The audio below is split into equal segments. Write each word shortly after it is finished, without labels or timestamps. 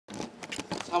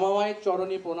শ্যামামায়ের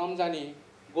চরণে প্রণাম জানিয়ে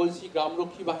গলসি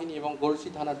গ্রামরক্ষী বাহিনী এবং গলসি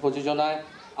থানার প্রযোজনায়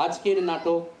আজকের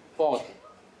নাটক পথ।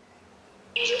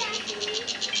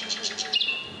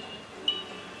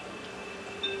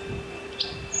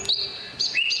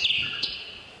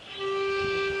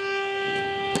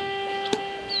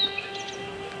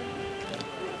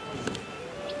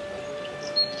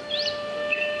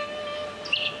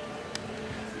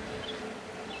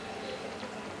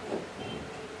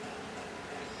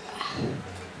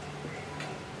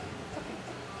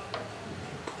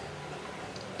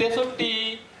 তেষট্টি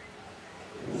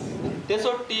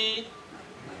তেষট্টি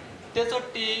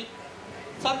তেষট্টি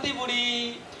শান্তি বুড়ি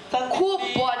খুব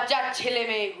বজ্জার ছেলে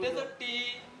মেয়ে। তেষট্টি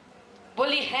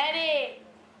বলি হ্যাঁ রে,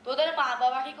 তোদের মা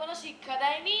বাবা কি কোনো শিক্ষা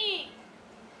দেয়নি?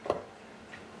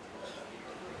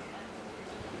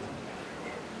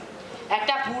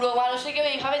 একটা বুড়ো মানুষকে কেউ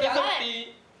এইভাবে জানায়?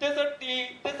 তেষট্টি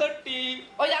তেষট্টি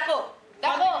ওই দেখো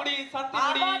দেখো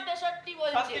আবার 63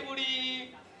 বলছে।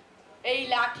 এই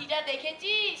লাঠিটা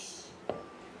দেখেছিস?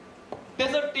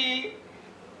 63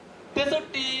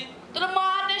 63 তোর মা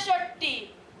 63,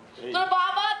 তোর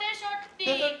বাবা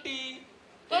 63,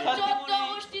 তোর 14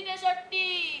 গোষ্ঠী 63।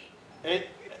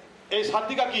 এই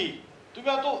শান্তি কাকি, তুমি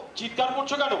এত চিৎকার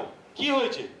করছো কেন? কি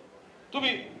হয়েছে? তুমি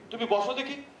তুমি বসো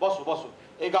দেখি, বসো বসো,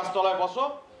 এই গাছতলায় বসো,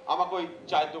 আমাকে ওই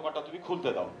চায়ের দোকানটা তুমি খুলতে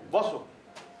দাও। বসো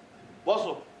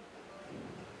বসো।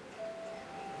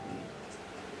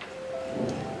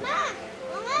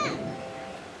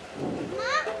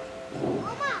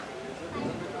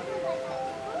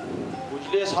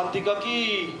 বুঝলে শান্তি কাকি,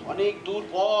 অনেক দূর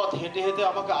পথ হেঁটে হেঁটে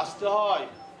আমাকে আসতে হয়।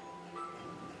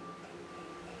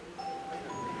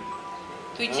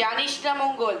 তুই জানিস না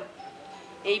মঙ্গল,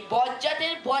 এই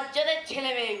বজ্জাতের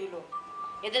ছেলে মেয়েগুলো,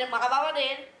 এদের মা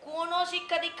বাবাদের কোনো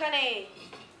শিক্ষা দীক্ষা নেই।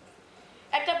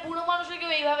 একটা বুড়ো মানুষকে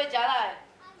কেউ এইভাবে জ্বালায়?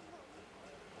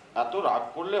 এত রাগ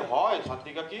করলে হয়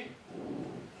শান্তি কাকি?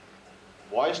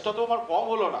 বয়সটা তো আমার কম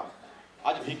হলো না,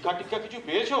 আজ ভিক্ষা টিক্ষা কিছু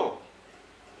পেয়েছো?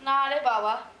 না রে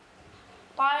বাবা,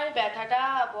 পায়ের ব্যথাটা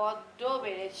বড্ড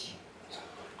বেড়েছে,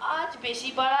 আজ বেশি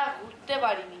পারা ঘুরতে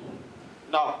পারিনি।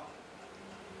 নাও,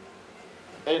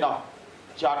 এই নাও,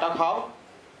 চাটা খাও,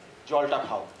 জলটা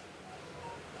খাও।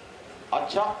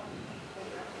 আচ্ছা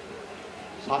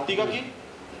শান্তি কাকি,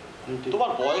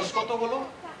 তোমার বয়স কত হলো?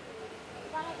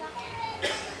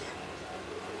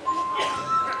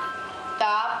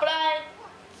 তা প্রায়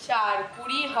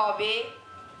 4-20 হবে।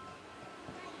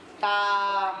 তা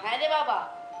হ্যাঁ রে বাবা,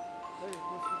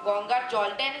 গঙ্গার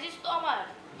জলটা এনেছিস তো আমার?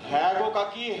 হ্যাঁ গো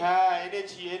কাকি, হ্যাঁ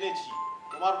এনেছি এনেছি।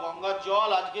 তোমার গঙ্গার জল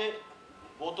আজকে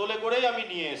বোতলে করেই আমি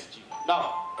নিয়ে এসেছি। নাও,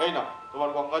 এই নাও তোমার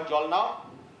গঙ্গার জল, নাও,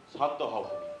 শান্ত হও।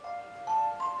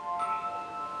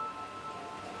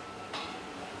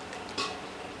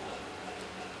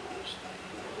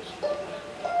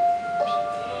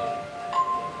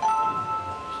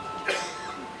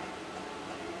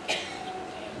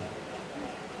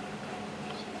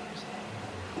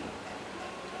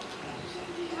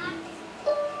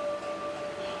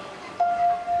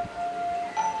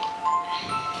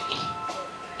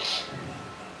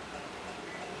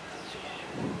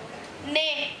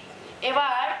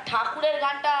 এবার ঠাকুরের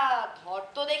গানটা ধর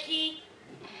তো দেখি।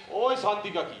 ওই শান্তি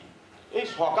কাকি, এই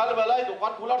সকাল বেলায়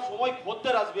দোকান খোলার সময়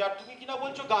খদ্দের আসবে, আর তুমি কিনা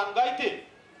বলছো গান গাইতে?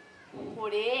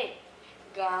 ওরে,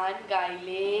 গান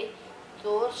গাইলে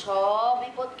তোর সব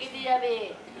বিপদ কেটে যাবে।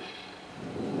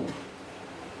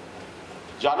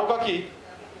 জানো কাকি,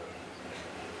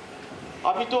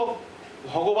 আমি তো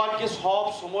ভগবানকে সব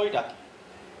সময় ডাকি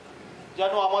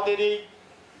যেন আমাদের এই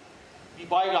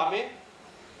বিপাই গ্রামে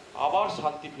আবার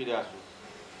শান্তি ফিরে আসুক।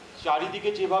 চারিদিকে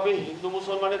যেভাবে হিন্দু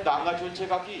মুসলমানের দাঙ্গা চলছে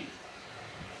কাকি,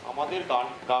 আমাদের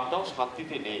গ্রামটাও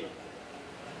শান্তিতে নেই।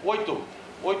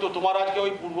 ওই তো তোমার আজকে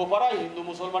ওই পূর্বপাড়ায় হিন্দু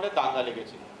মুসলমানের দাঙ্গা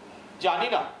লেগেছে। জানি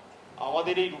না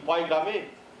আমাদের এই রূপাই গ্রামে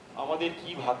আমাদের কি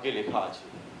ভাগ্যে লেখা আছে।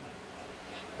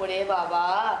 ওরে বাবা,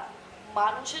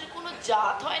 মানুষের কোনো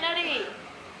জাত হয় না রে,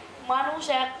 মানুষ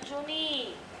একজনই,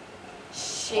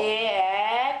 সে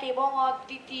এক এবং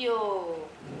অদ্বিতীয়।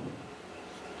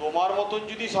 তোমার মতন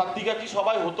যদি শান্তি কাকি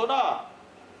সবাই হতো না,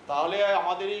 তাহলে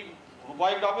আমাদের এই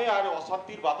রূপাই গ্রামে আর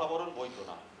অশান্তির বাতাবরণ বইতো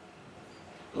না।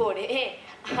 ওরে,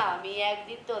 আমি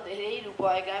একদিন তোদের এই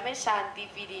রূপাই গ্রামে শান্তি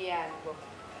ফিরিয়ে আনবো।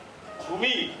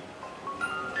 তুমি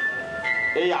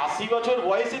এই 80 বছর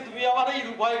বয়সে তুমি আমার এই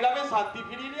রূপাই গ্রামে শান্তি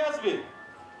ফিরিয়ে নিয়ে আসবে?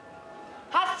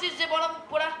 হাসছিস যে বড় মুখ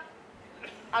পোড়া।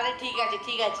 আরে ঠিক আছে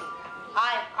ঠিক আছে,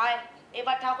 আয় আয়,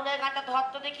 এবার ঠাকুরের গানটা ধর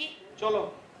তো দেখি। চলো,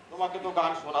 তোমাকে তো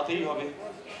গান শোনাতেই হবে।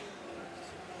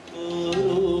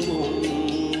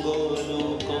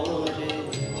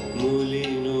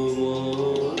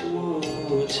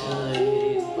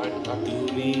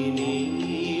 তুমি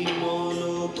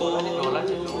জল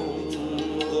আছে তো?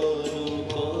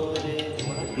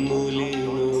 মলিন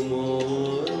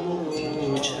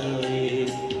মুছায়ে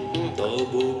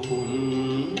তব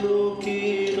পুণ্য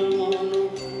কিরণ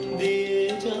দিয়ে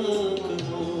যাক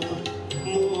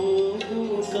মোহ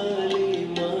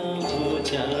কালিমা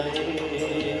ঘোচায়ে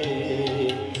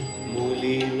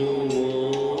মলিন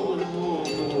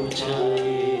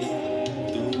মুছায়ে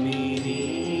তুমি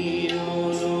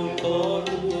নির্মল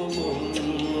করো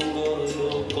মঙ্গল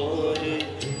করে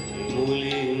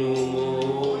মলিন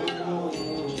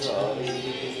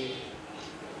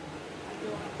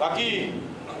কাকি,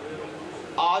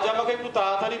 আজ আমাকে একটু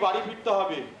তাড়াতাড়ি বাড়ি ফিরতে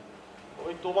হবে।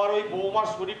 ওই তোমার ওই বৌমার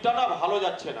শরীরটা না ভালো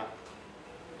যাচ্ছে না।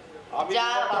 আমি যা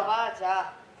বাবা যা,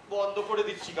 বন্ধ করে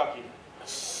দিচ্ছি কাকি।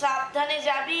 সাবধানে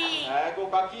যাবি। হ্যাঁ গো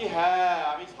কাকি, হ্যাঁ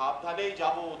আমি সাবধানেই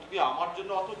যাব। তুমি আমার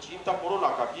জন্য অত চিন্তা করো না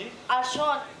কাকি। আর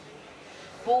শোন,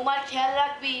 বৌমার খেয়াল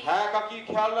রাখবি। হ্যাঁ কাকি,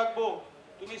 খেয়াল রাখবো।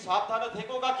 তুমি সাবধানে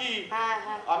থেকো কাকি। হ্যাঁ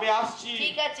হ্যাঁ আমি আসছি।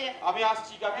 ঠিক আছে। আমি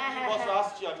আসছি কাকি, হ্যাঁ, তুমি হ্যাঁ, বসো, হ্যাঁ।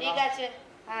 আসছি আমি। ঠিক আছে,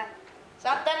 হ্যাঁ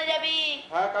সাবধানে যাবি।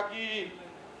 হ্যাঁ কাকি,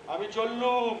 আমি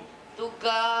চললুম।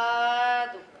 দুর্গা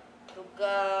দুর্গা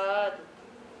দুর্গা।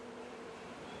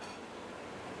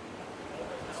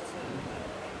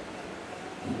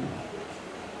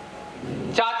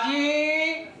 চাচি,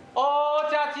 ও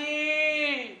চাচি,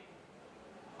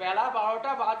 বেলা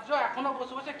 12টা বাজছো, এখনো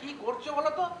বসে বসে কি করছো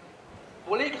বলো তো?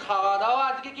 বলি খাওয়া দাওয়া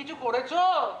আজকে কিছু করেছো?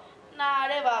 না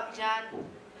রে বাপজান,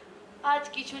 আজ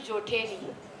কিছু জোটেনি।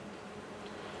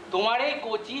 তোমার এই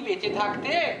কচি বেঁচে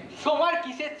থাকতে তোমার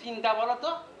কিসের চিন্তা বলো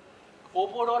তো?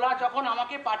 ওপরওয়ালা যখন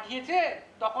আমাকে পাঠিয়েছে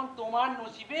তখন তোমার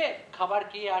নসিবে খাবার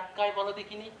কে আটকায় বলো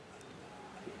দেখিনি?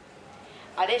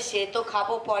 আরে সে তো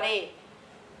খাবো পরে,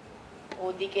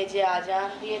 ওদিকে যে আজান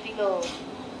দিয়ে দিল।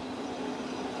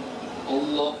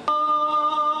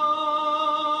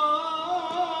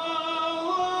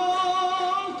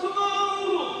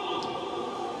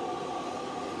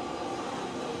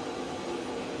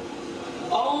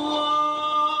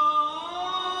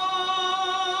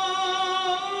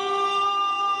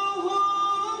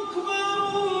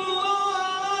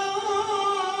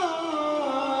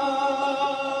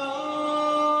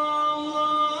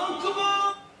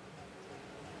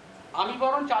 আমি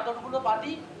বরং চাদরগুলো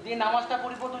পাতি দিয়ে নামাজটা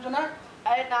পড়িব দুজনা।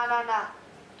 আরে না না না,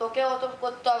 তোকে অত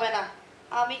করতে হবে না,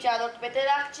 আমি চাদর পেতে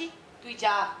রাখছি, তুই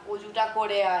যা অজুটা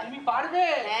করে আয়। তুমি পারবে?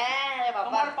 হ্যাঁ রে বাবা।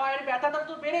 তোমার পায়ের ব্যথাটা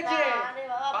তো বেড়েছে। না রে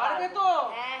বাবা, পারবে তো?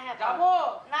 হ্যাঁ হ্যাঁ যাবো?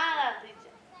 না না তুই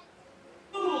যা।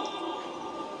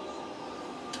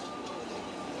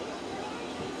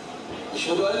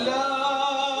 أشهد أن لا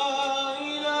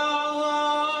إله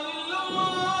إلا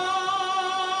الله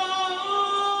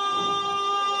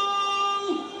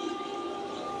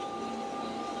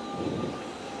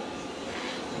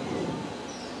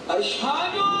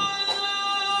أشهد أن لا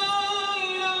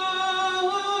إله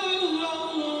إلا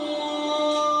الله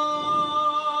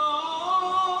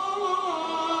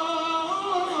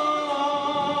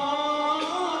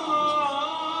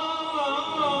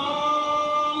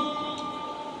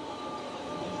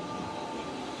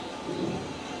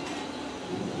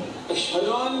أشهد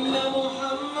أن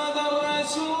محمدا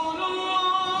رسول الله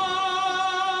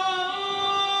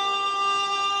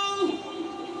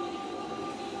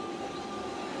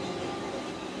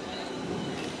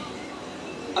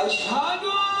أشهد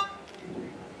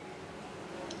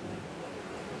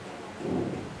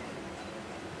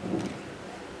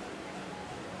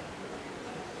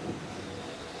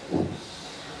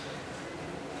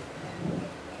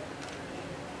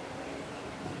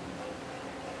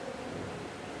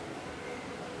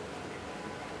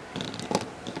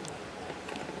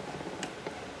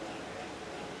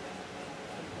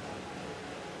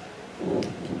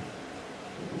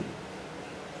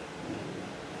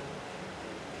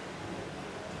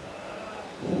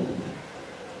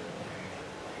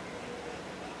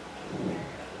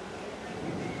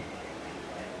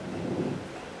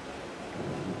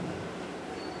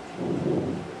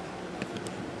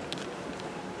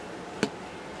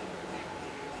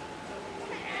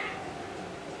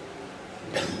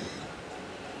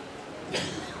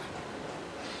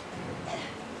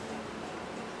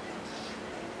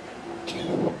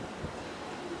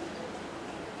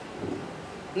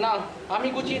না, আমি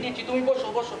গুছিয়ে দিচ্ছি, তুমি বসো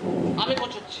বসো, আমি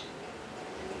গোছাচ্ছি।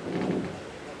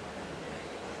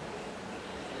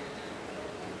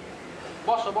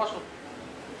 বসো বসো।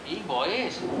 এই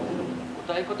বয়স,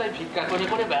 কোথায় কোথায় ভিক্ষা করে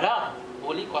করে বেড়া,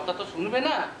 বলি কথা তো শুনবে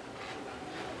না।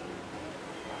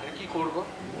 আর কি করব?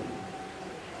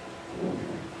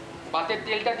 বাতের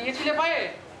তেলটা দিয়েছিলে পায়ে?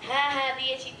 হ্যাঁ হ্যাঁ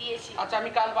দিয়েছি দিয়েছি। আচ্ছা, আমি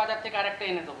কাল বাজার থেকে আরেকটা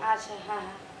এনে দেবো। আচ্ছা হ্যাঁ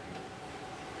হ্যাঁ।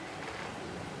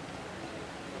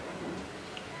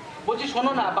 বলছি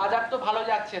শোনো না, বাজার তো ভালো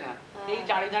যাচ্ছে না। হ্যাঁ। এই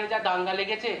চারিধারে যা দাঙ্গা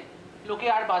লেগেছে, লোকে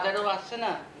আর বাজারেও আসছে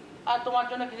না। আর তোমার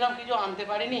জন্য কিরকম কিছু আনতে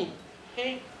পারিনি।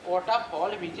 এই কটা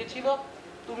ফল বেঁচেছিল,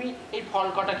 তুমি এই ফল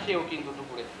কটা খেয়েও কিন্তু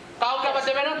দুপুরে। কাউকে আবার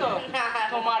দেবে না তো? না।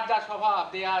 তোমার যা স্বভাব,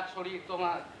 দেয়ার শরীর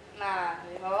তোমার। না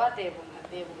রে বাবা, দেবো না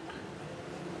দেবো না।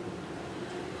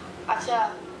 আচ্ছা,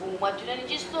 বৌমার জন্য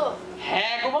নিচ্ছিস তো?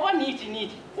 হ্যাঁ গো বাবা, নিয়েছি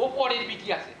নিয়েছি। ও পরের বিটি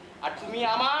আছে, আর তুমি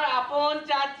আমার আপন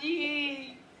চাচি।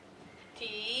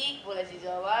 ঠিক বলেছিস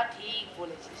বাবা, ঠিক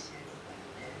বলেছিস।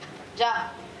 যা,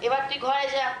 এবার তুই ঘরে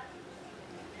যা।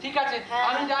 ঠিক আছে, হ্যাঁ।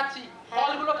 আমি যাচ্ছি। হ্যাঁ।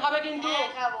 ফলগুলো খাবে কিন্তু। হ্যাঁ,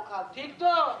 খাবো খাবো। ঠিক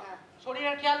তো? হ্যাঁ।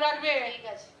 শরীরের খেয়াল রাখবে। ঠিক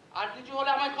আছে। আর কিছু হলে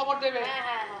আমায় খবর দেবে। হ্যাঁ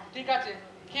হ্যাঁ হ্যাঁ। ঠিক আছে,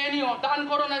 খেয়ে নিও, দান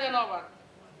করো না যেন আবার।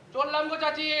 চললাম গো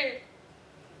চাচি।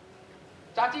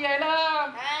 চাচি এলাম।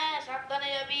 হ্যাঁ, সাবধানে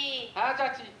যাবি। হ্যাঁ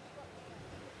চাচি।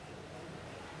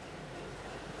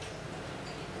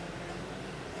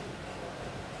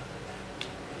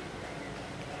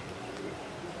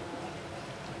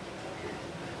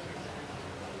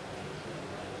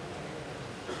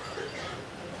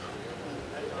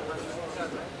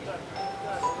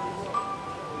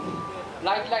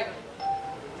 Light light.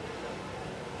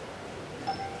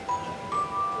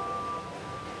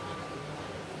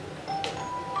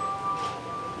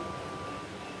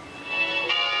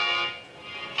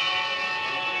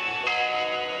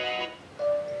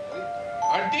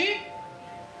 আন্টি,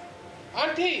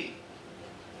 আন্টি,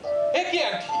 এ কি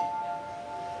আন্টি?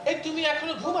 এই তুমি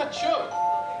এখনো ঘুমাচ্ছ?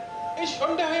 এই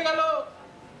সন্ধ্যা হয়ে গেল,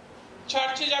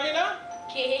 চার্চে যাবে না?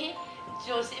 কে?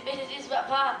 জোসেফ এসেছিস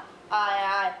বাবা? আয়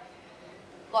আয়।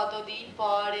 কতদিন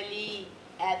পর এলি?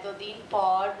 এতদিন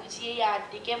পর বুঝি এই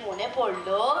আন্টিকে মনে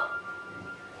পড়লো?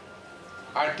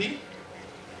 আন্টি,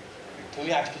 তুমি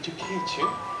আজ কিছু খেয়েছো?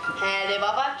 হ্যাঁ রে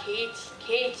বাবা, খেয়েছি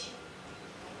খেয়েছি।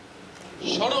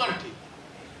 শোনো আন্টি,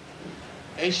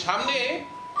 এই সামনে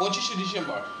 25শে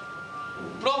ডিসেম্বর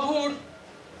প্রভুর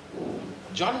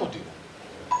জন্মদিন।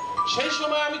 সেই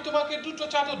সময় আমি তোমাকে 2টো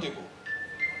চাদর দেব।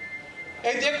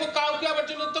 এই দেখো, কাউকে আবার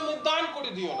জন্য তুমি দান করে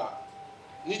দিও না,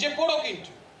 নিজে পড়ো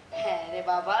কিন্তু। হ্যাঁ রে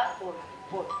বাবা, পড়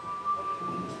পড়।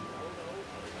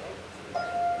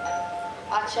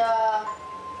 আচ্ছা,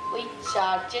 ওই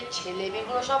চার্চের ছেলে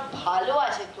মেয়েগুলো সব ভালো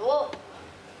আছে তো?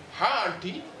 হ্যাঁ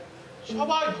আন্টি,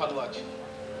 সবাই ভালো আছে।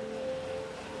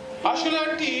 আসলে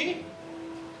আন্টি,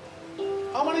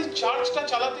 আমার এই চার্চটা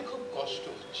চালাতে খুব কষ্ট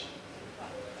হচ্ছে।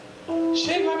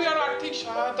 সেইভাবে আর আর্থিক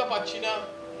সহায়তা পাচ্ছি না।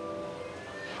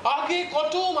 আগে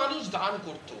কত মানুষ দান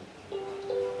করত,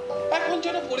 এখন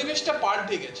যেন পরিবেশটা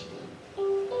পাল্টে গেছে।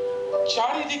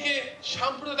 চারিদিকে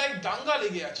সাম্প্রদায়িক দাঙ্গা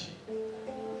লেগে আছে।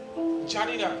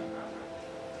 জানি না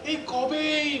এই কবে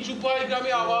এই রূপাই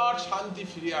গ্রামে আবার শান্তি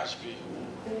ফিরে আসবে।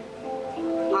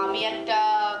 আমি একটা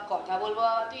কথা বলবো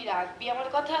বাবা, তুই রাখবি আমার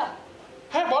কথা?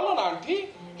 হ্যাঁ বলো না আন্টি।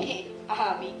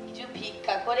 আমি কিছু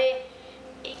ভিক্ষা করে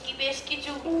এই কি বেশ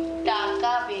কিছু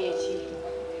টাকা পেয়েছি।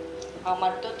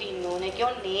 আমার তো দিনমনে কেউ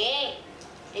নেই।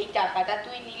 এই টাকাটা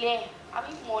তুই নিলে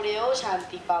আমি মরেও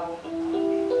শান্তি পাবো।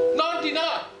 না আন্টি না,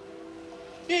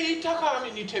 এই টাকা আমি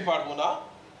নিতে পারবো না।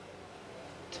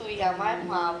 তুই আমার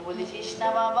মা বলেছিস না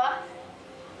বাবা?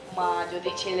 মা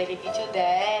যদি ছেলেকে কিছু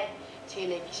দেয়,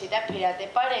 ছেলে কি সেটা ফেরাতে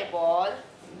পারে বল?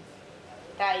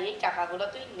 তাই এই টাকাগুলো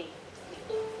তুই নে।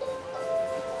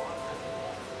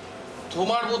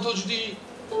 তোমার মতো যদি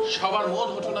সবার মন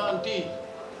হতো না আন্টি,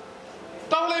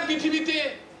 তাহলে পৃথিবীতে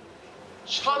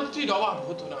শান্তির অভাব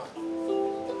হতো না।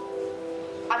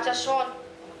 আচ্ছা শোন,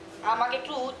 আমাকে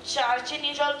একটু চার্চে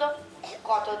নিয়ে চল তো।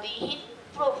 কতদিন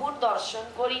প্রভুর দর্শন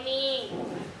করিনি।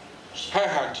 হ্যাঁ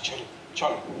হ্যাঁ আন্টি, চলো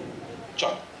চলো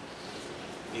চলো,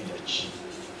 নিয়ে যাচ্ছি।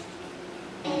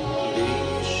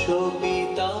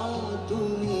 বিশ্বপিতা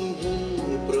তুমি হে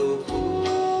প্রভু,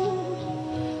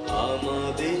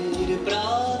 আমাদের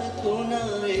প্রার্থনা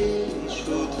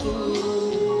শুধু।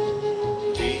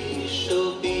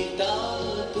 বিশ্বপিতা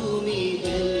তুমি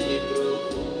হে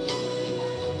প্রভু,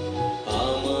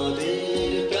 আমাদের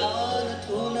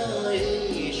প্রার্থনা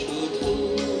শুধু।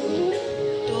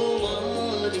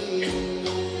 তোমারি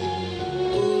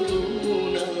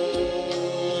করুণা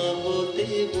হতে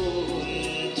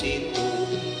বঞ্চিত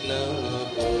না।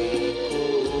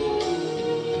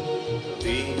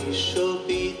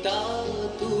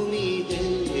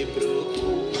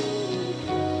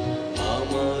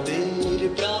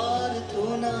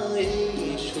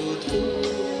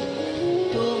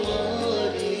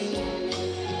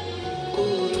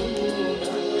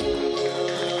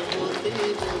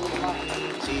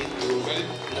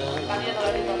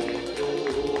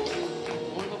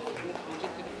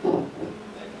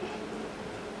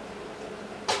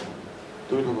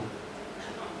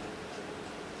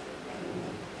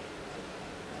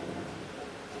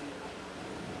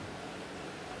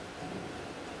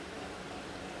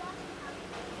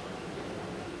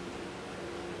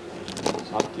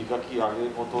 কাকি আগের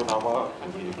মতন আবার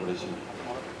ঘুমিয়ে পড়েছে।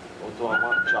 ও তো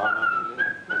আমার চা না খেলে।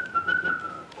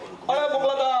 আরে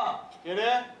মোগলাদা, কে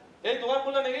রে? এই তোমার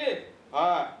বলে নাকি?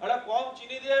 হ্যাঁ। একটা কম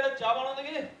চিনি দিয়ে একটা চা বানাও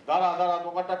দেখি। দাঁড়া দাঁড়া,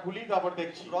 দোকানটা খুলি তারপর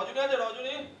দেখছি। রজনী আছে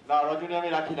রজনী? না, রজনী আমি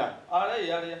রাখি না। আরে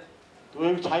ইয়ার ইয়ার। তুই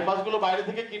ওই ছাই মাছগুলো বাইরে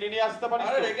থেকে কিনে নিয়ে আসতে পারিস?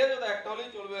 আরে রেখেছো তো, একটা হলেই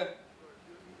চলবে।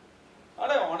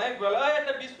 আরে অনেক বেলা,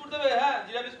 একটা বিস্কুট দেবে? হ্যাঁ,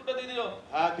 জিরা বিস্কুটটা দিয়ে দিও।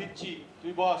 হ্যাঁ দিচ্ছি,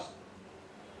 তুই বস।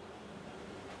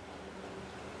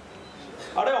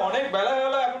 আরে অনেক বেলা হয়ে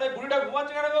গেল, এখন এই বুড়িটা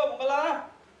ঘুমাচ্ছে কেন গো মোগলা?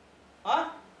 হ্যাঁ?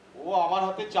 ও আমার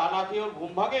হাতে চা না খেয়ে ওর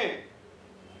ঘুম ভাঙে?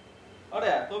 আরে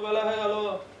এত বেলা হয়ে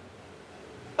গেল।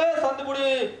 এ শান্তি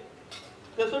বুড়ি,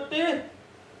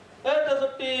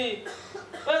 63,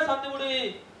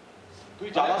 শান্তিপুরি। তুই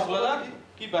জ্বালাস বলে না?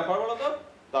 কি ব্যাপার বলো তো?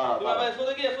 দাঁড়া তুমি দাঁড়া এসো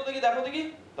দেখি, এসো দেখি, দেখো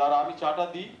দেখি। দাঁড়া, আমি চাটা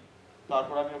দিই,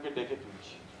 তারপর আমি ওকে ডেকে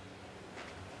তুলছি।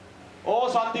 ও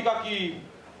শান্তি কাকি,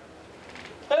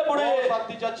 এ বুড়ি, ও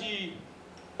শান্তি চাচি,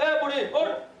 এ বুড়ি ওঠ।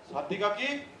 শান্তি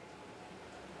কাকি,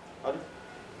 আরে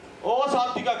ও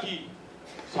শান্তি কাকি,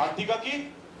 শান্তি কাকি,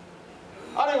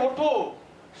 আরে ওঠো,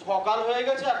 সকাল হয়ে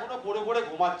গেছে, এখনো পড়ে পড়ে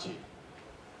ঘুমাচ্ছে।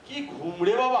 কি ঘুম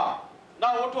রে বাবা,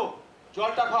 না ওঠো,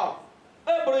 জলটা খাও।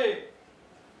 এ বুড়ি,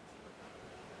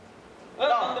 এ নাও,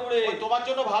 শান্তি বুড়ি, ওই তোমার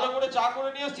জন্য ভালো করে চা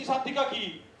করে নিয়ে এসেছি শান্তি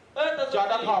কাকি, এ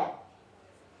চাটা খাও।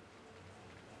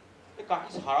 এ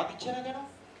কাকি সাড়া দিচ্ছে না কেন?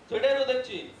 সেটাই তো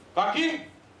দেখছি। কাকি,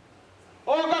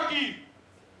 ও কাকি,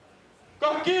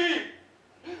 কাকি,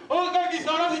 ও কাকি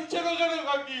সাড়া দিচ্ছে না কেন?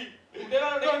 কাকি, উঠে গেল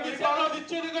নাকি কাকি বুড়িটা? সাড়া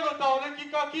দিচ্ছে না কেন? তাহলে কি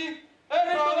কাকি? এ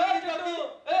রিন্টু, তাহলে এ কি কাকি? রিন্টু,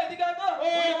 এ এদিকে আয় তো। ও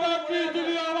কাকি,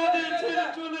 তুমি আমাদের ছেড়ে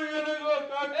চলে গেলে গো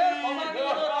কাকি। এ বাবা, কি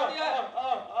হলো, রাতিয়া?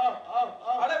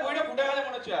 আরে বুড়িটা ফুটে গেছে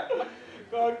মনে হচ্ছে।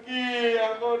 কাকি,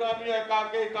 এখন আমি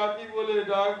কাকে কাকি বলে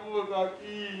ডাকবো?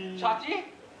 কাকি, চাচি,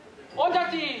 ও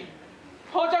চাচি,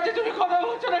 ও চাচি, তুমি কথা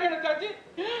বলছো না কেন চাচি?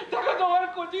 দেখো তোমার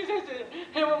কোচি এসেছে।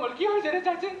 হে মঙ্গল, কি হয়েছে রে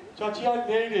চাচি? চাচি আর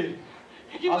নেই রে,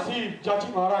 কি বল- আসি, চাচি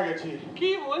মারা গেছে,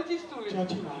 কি বলছিস তুই?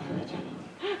 চাচি মারা গেছে।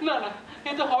 না না,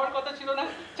 এ তো হওয়ার কথা ছিল না।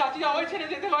 চাচি আমায় ছেড়ে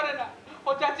যেতে পারে না।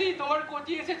 ও চাচি, তোমার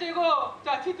কোচি এসেছে গো।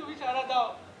 চাচি, তুমি সারা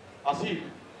দাও। আসি,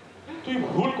 তুই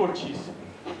ভুল করছিস,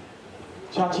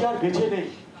 চাচি আর বেঁচে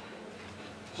নেই।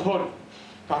 শোন,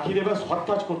 কাকির এবার সৎ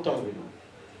কাজ করতে হবে।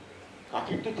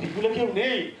 কাকির তো ত্রিপুলে কেউ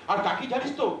নেই, আর কাকি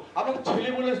জানিস তো আমাকে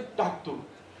ছেলে বলে ডাকতো।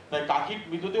 তাই কাকির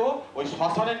মৃতদেহ ওই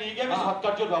শ্মশানে নিয়ে গিয়ে আমি সৎ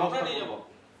কার্যের ব্যবস্থা আমরা নিয়ে করবো। যাবো।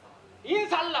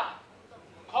 ইনশাল্লাহ।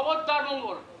 খবরদার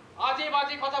মঙ্গল, আজে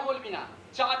বাজে কথা বলবি না।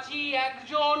 চাচি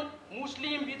একজন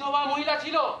মুসলিম বিধবা মহিলা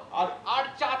ছিল, আর- আর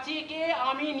চাচিকে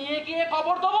আমি নিয়ে গিয়ে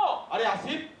কবর দেবো। আরে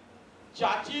আসিফ,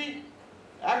 চাচি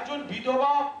একজন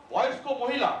বিধবা বয়স্ক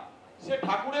মহিলা, সে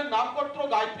ঠাকুরের নাম করতো,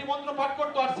 গায়ত্রী মন্ত্র পাঠ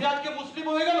করতো, আর সে আজকে মুসলিম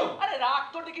হয়ে গেল। আরে রাগ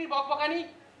তো দেখি বকবকানি।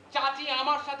 চাচি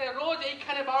আমার সাথে রোজ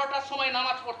এইখানে 12টার সময়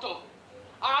নামাজ পড়তো,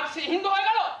 আর সে হিন্দু হয়ে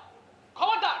গেল।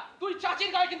 খবরদার, তুই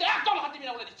চাচির গায়ে কিন্তু একদম হাত দিবি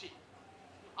না বলে দিচ্ছি।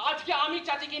 আজকে আমি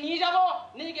চাচিকে নিয়ে যাব,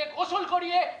 নিয়ে গিয়ে গোসল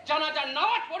করিয়ে জানাজার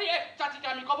নামাজ পড়িয়ে চাচিকে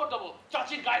আমি কবর দেবো।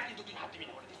 চাচির গায়ে কিন্তু তুই হাত দিবি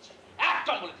না বলে দিচ্ছি,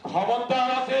 একদম বলে দিচ্ছি।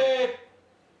 খবরদার আছে,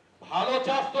 ভালো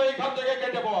চাষ তো এখান থেকে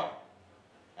কেটে পড়।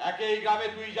 একই গ্রামে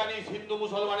তুই জানিস হিন্দু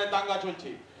মুসলমানের দাঙ্গা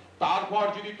চলছে,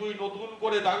 তারপর যদি তুই নতুন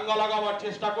করে দাঙ্গা লাগাবার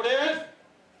চেষ্টা করিস,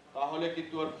 তাহলে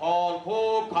কিন্তু ওর ফল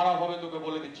খুব খারাপ হবে, তোকে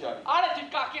বলে দিচ্ছি আমি। আরে তুই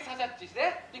কাকে সাজাচ্ছিস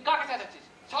রে? তুই কাকে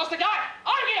সাজাচ্ছিস? সাহস থেকে আয়,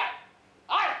 আয় গিয়ে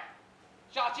আয়।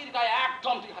 চাচির গায়ে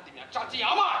একদম তুই হাত দিবি না। চাচি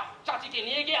আমার, চাচিকে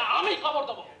নিয়ে গিয়ে আমি খবর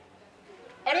দেবো।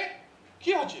 আরে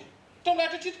কি হচ্ছে? তোমরা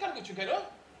এত চিৎকার করছো কেন?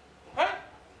 হ্যাঁ,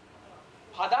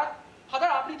 ফাদার,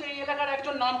 ফাদার, আপনি তো এই এলাকার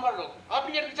একজন নামকরা লোক,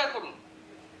 আপনি এর বিচার করুন।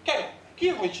 কেন, কি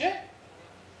হয়েছে?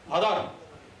 ফাদার,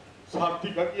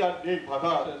 শান্তি কাকি আর নেই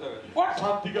ফাদার, What?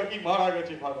 শান্তি কাকি মারা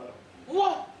গেছে ফাদার।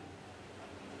 What?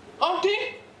 আন্টি,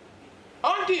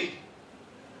 আন্টি,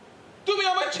 তুমি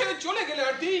আমার ছেড়ে চলে গেলে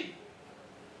আন্টি।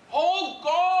 ও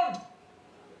গড,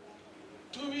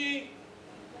 তুমি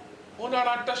ওনার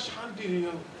একটা শান্তি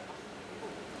দিও।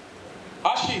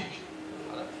 আশিক,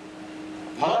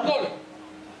 মঙ্গল,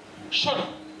 শোনো,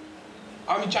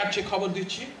 আমি চার্চে খবর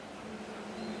দিচ্ছি।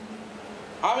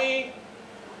 আমি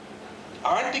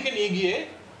আন্টিকে নিয়ে গিয়ে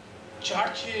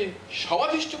চার্চে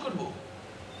সমাধিষ্ট করবো।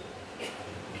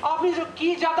 আপনি তো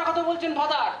কি জাতা কথা বলছেন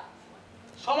ফাদার?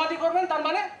 সমাধি করবেন তার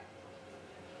মানে?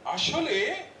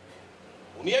 আসলে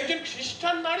উনি একজন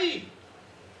খ্রিস্টান নারী,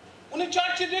 উনি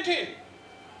চার্চে যেতেন,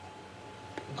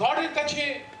 গডের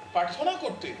কাছে প্রার্থনা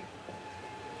করতেন,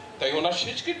 তাই ওনার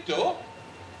শেষকৃত্য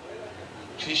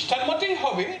খ্রিস্টান মতেই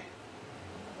হবে।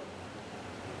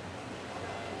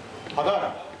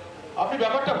 ফাদার, আপনি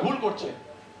ব্যাপারটা ভুল করছেন।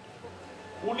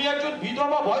 উনি একজন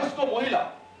বিধবা বয়স্ক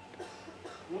মহিলা,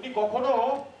 উনি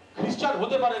কখনো খ্রিস্টান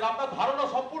হতে পারেন। আপনার ধারণা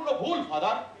সম্পূর্ণ ভুল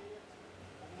ফাদার।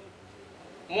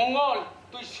 মঙ্গল,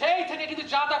 তুই সেই থেকে কিন্তু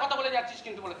যা তা কথা বলে যাচ্ছিস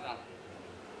কিন্তু বলে দিলাম।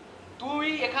 তুই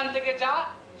এখান থেকে যা,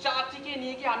 চাচিকে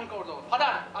নিয়ে গিয়ে আমি করে দেবো।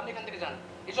 ফাদার, আপনি এখান থেকে যান,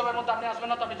 এসবের মধ্যে আপনি আসবেন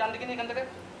না তো, আপনি যান দেখে নিন এখান থেকে।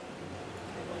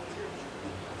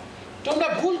 তোমরা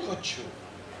ভুল করছো।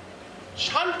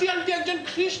 শান্তি আন্টি একজন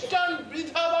খ্রিস্টান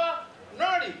বিধবা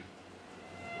নারী।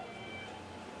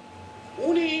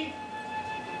 উনি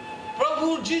প্রভু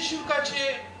যিশুর কাছে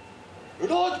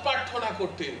রোজ প্রার্থনা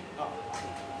করতেন।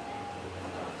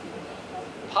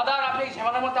 ফাদার, আপনি এই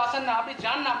ঝামেলার মধ্যে আসেন না, আপনি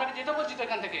যান না, আপনাকে যেতে বলছি তো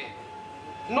এখান থেকে,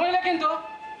 নইলে কিন্তু।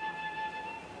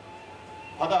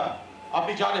 ফাদার,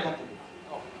 আপনি যান এখান থেকে।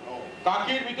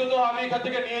 কাকির মৃতদেহ আমি এখান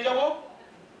থেকে নিয়ে যাব।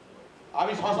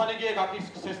 আমি শ্মশানে গিয়ে কাকির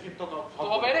শেষকৃত্য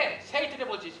তবে রে, সেই থেকে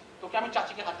বলছিস, তোকে আমি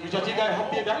চাচিকে হাত দিয়ে। তুই চাচির গায়ে হাত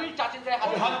দিয়ে দেখ। তুই চাচির গায়ে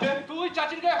হাত হাত দে। তুই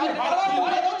চাচির গায়ে হাত দে।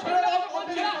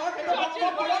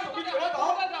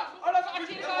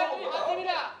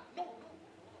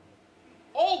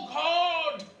 ও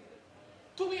গড,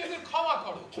 তুমি এদের ক্ষমা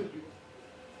করো,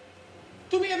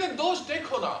 তুমি এদের দোষ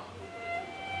দেখো না,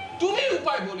 তুমি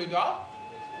উপায় বলে দাও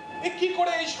এ কি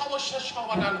করে এই সমস্যার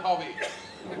সমাধান হবে।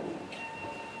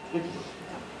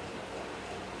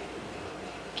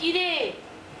 কি রে,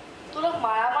 তোরা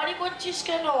মারামারি করছিস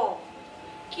কেন?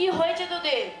 কি হয়েছে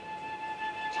তোদের?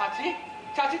 চাচি,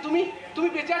 চাচি তুমি তুমি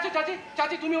বেঁচে আছো চাচি?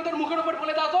 চাচি তুমি ওদের মুখের উপর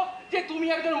বলে দাও তো যে তুমি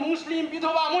একজন মুসলিম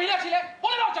বিধবা মহিলা ছিলে,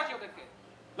 বলে দাও চাচি ওদেরকে।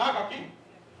 না কাকি,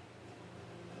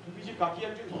 তুমি যে কাকি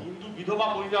একজন হিন্দু বিধবা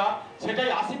মহিলা, সেটাই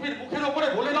আসিফের মুখের উপরে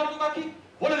বলে দাও তো কাকি,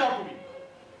 বলে দাও তুমি।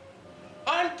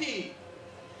 আন্টি,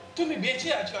 তুমি বেঁচে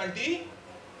আছো আন্টি,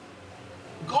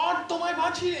 গড তোমায়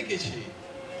বাঁচিয়ে রেখেছে।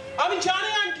 আমি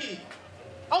জানি আন্টি,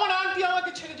 আমার আন্টি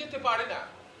আমাকে ছেড়ে যেতে পারে না।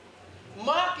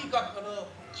 মা কি কখনো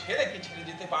ছেলেকে ছেড়ে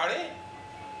যেতে পারে?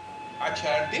 আচ্ছা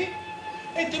আন্টি,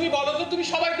 এই তুমি বলো তো, তুমি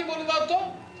সবাইকে বলে দাও তো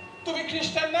তুমি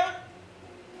খ্রিস্টান না।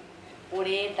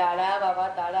 ওরে দাঁড়া বাবা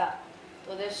দাঁড়া,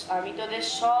 আমি তোদের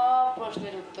সব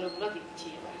প্রশ্নের উত্তরগুলো দিচ্ছি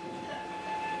এবার।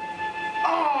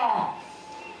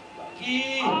 কি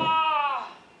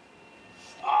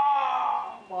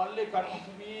মারলে কাকি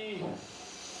তুমি?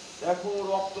 দেখো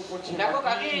রক্ত পড়ছে। দেখো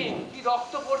কাকি, কি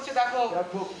রক্ত পড়ছে, দেখো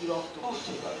দেখো কি রক্ত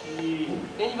পড়ছে কাকি।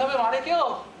 এইভাবে মারে কেউ?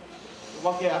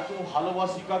 তোমাকে এত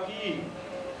ভালোবাসি কাকি,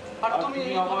 আর তুমি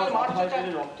এইভাবে মারছো কেন?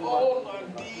 রক্ত ও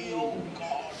আন্টি, ও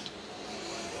গড।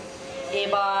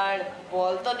 এবার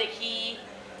বল তো দেখি,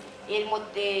 এর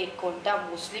মধ্যে কোনটা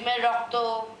মুসলিমের রক্ত,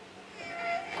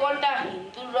 কোনটা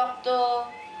হিন্দুর রক্ত,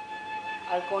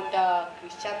 আর কোনটা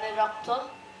খ্রিস্টানদের রক্ত?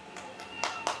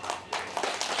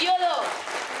 কি হলো,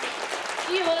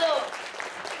 কি হলো,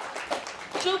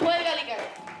 চুপ হয়ে গেলি কেন?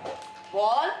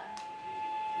 বল।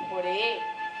 ওরে,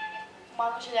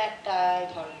 মানুষের একটাই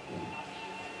ধর্ম,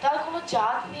 তার কোনো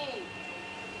জাত নেই।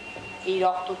 এই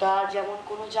রক্তটার যেমন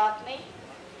কোনো জাত নেই,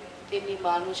 তেমনি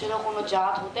মানুষেরও কোনো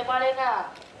জাত হতে পারে না।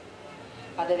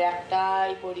 তাদের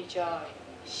একটাই পরিচয়,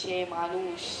 সে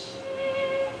মানুষ।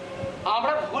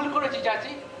 আমরা ভুল করেছি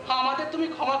চাচি, আমাদের তুমি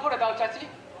ক্ষমা করে দাও চাচি,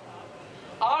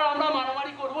 আর আমরা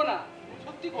মারামারি করব না,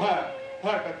 সত্যি করব। হ্যাঁ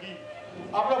হ্যাঁ কাকি,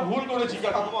 আমরা ভুল করেছি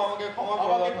কাকি, আমাকে ক্ষমা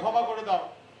করে আমাকে দাও। ক্ষমা করে দাও।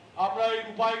 আমরা এই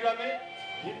রূপাই গ্রামে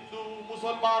হিন্দু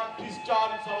মুসলমান খ্রিস্টান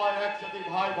সবাই একসাথে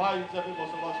ভাই ভাই হিসাবে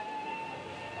বসবাস করি।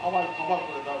 আমার ক্ষমা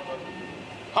করে দাও কাকি।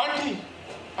 আন্টি,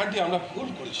 আন্টি আমরা ভুল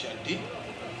করেছি আন্টি।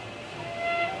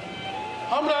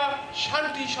 আমরা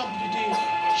শান্তি সম্প্রীতি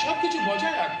সবকিছু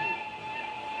বজায় রাখবো।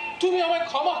 তুমি আমায়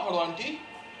ক্ষমা করো আন্টি।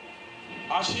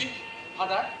 আসি।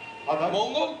 ফাদার, ফাদার,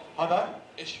 মঙ্গল, ফাদার,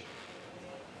 এসো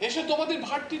এসো, তোমাদের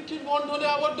ভ্রাতৃত্বের বন্ধনে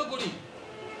আবদ্ধ করি।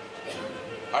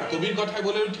 আর কবির কথায়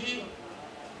বলে উঠি,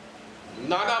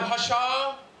 নানা ভাষা,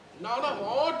 নানা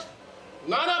মঠ,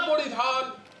 নানা পরিধান,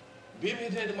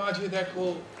 বিভেদের মাঝে দেখো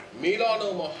মিলন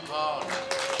মহান।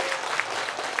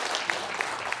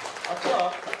 আচ্ছা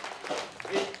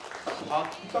এই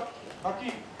কাকি,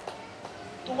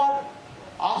 তোমার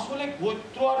আসলে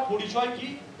গোত্র আর পরিচয় কি?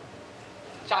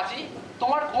 চাচি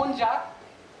তোমার কোন জাত,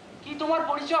 কি তোমার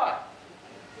পরিচয়?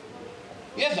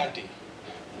 ইয়েস আন্টি,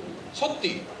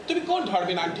 সত্যি তুমি কোন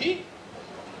ধর্মের আন্টি?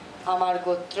 আমার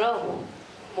গোত্র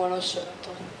মনুষ্যত্ব,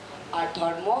 আর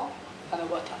ধর্ম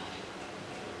মানবতা।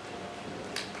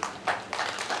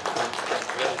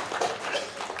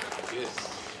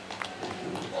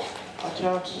 আচ্ছা,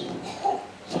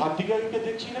 শান্তি কাকিকে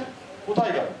দেখছি না,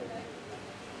 কোথায় গেল?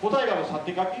 কোথায় গেল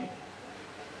শান্তি কাকি?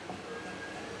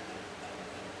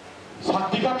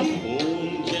 শান্তি কাকি,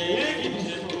 ओम जय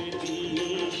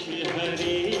जगदीश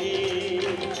हरे,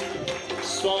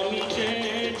 स्वामी जय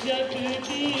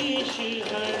जगदीश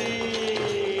हरे,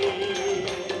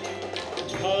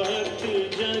 भक्त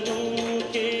जनों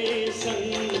के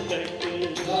संकट,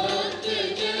 भक्त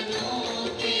जनों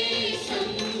के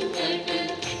संकट,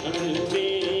 क्षण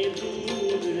में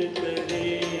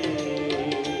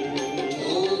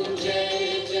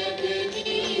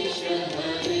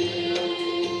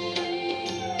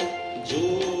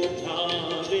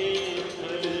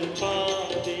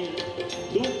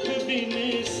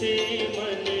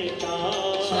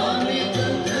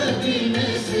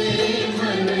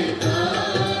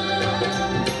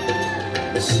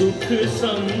सुख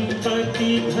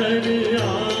संपत्ति घर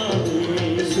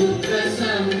आवे, सुख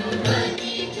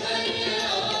संपत्ति घर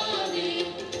आवे,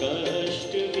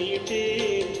 कष्ट बीते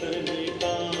तन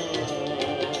का।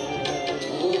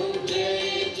 ओम जय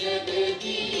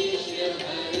जगदीश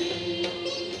हरि।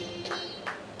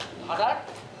 ফাদার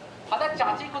ফাদার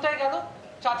চাচি কোথায় গেল?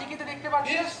 চাচিকে তো দেখতে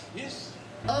পাচ্ছি না। Yes, yes.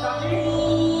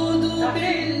 চাচি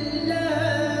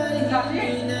চাচি চাচি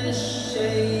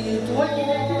ওই কি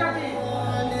দেখছি চাচি?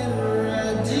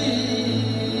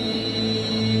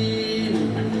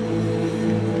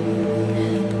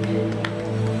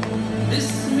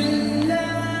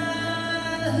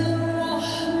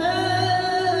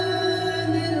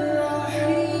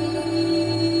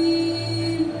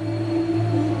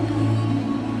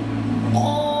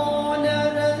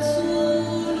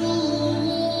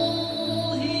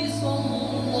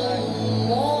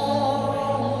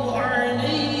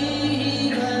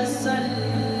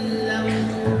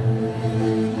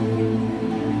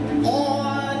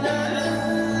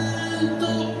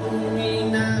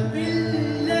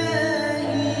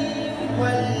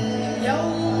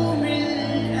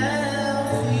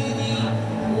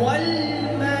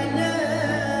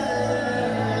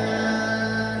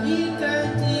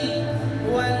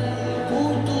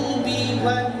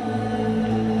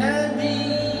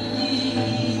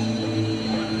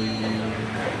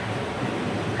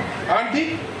 Auntie?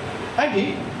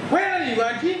 Auntie? Where are you,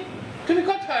 Auntie? তুমি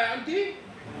কোথায়, Auntie?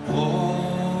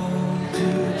 All to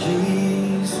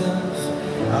Jesus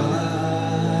I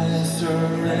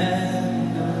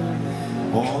surrender.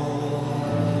 All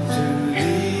to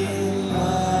Thee,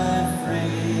 my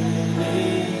freely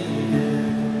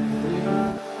give.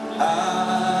 I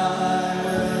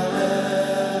will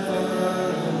ever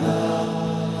love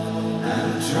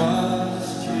and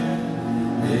trust You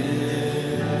in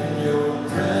Your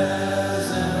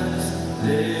presence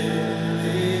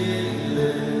daily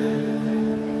live.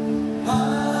 I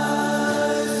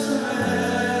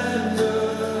surrender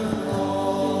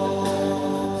all.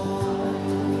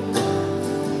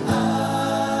 I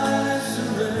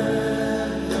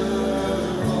surrender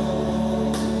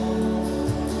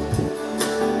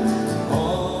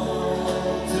all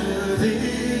to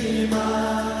Thee,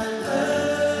 my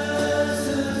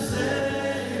blessed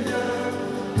Savior.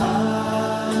 I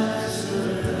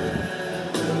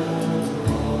surrender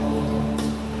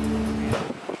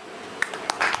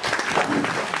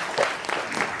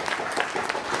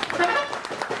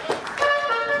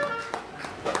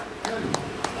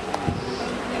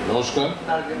নমস্কার।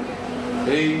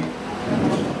 এই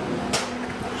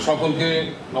সকলকে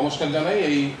নমস্কার জানাই।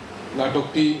 এই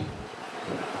নাটকটি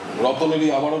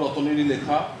আবারও রতনেরই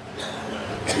লেখা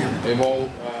এবং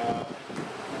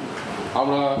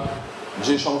আমরা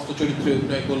যে সমস্ত চরিত্রে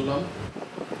অভিনয় করলাম,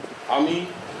 আমি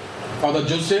ফাদার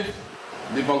জোসেফ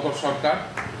দীপঙ্কর সরকার,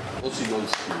 ওসি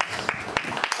গঞ্জ।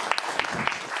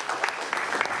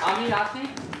 আমি রাসি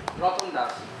রতন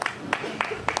দাস।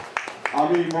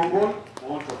 আমি মঙ্গল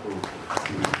মোহন চক্রবর্তী।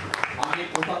 আমি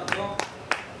প্রশান্ত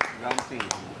রাম সিং।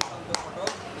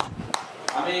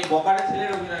 আমি বকারে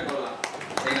ছেলের অভিনয় করলাম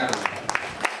এই নাটকে।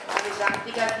 আমি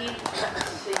শান্তি কাকি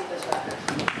সেবিকা সরকার।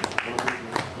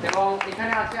 এবং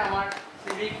এখানে আছে আমার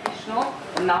সিভিক কৃষ্ণ,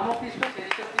 নামও কৃষ্ণ,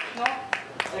 শ্রেষ্ঠ কৃষ্ণ।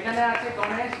 এখানে আছে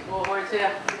গণেশ, ও হয়েছে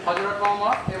হযরত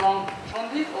মোহাম্মদ, এবং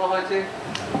সন্দীপ, ও হয়েছে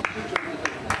যিশু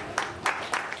চরিত্র।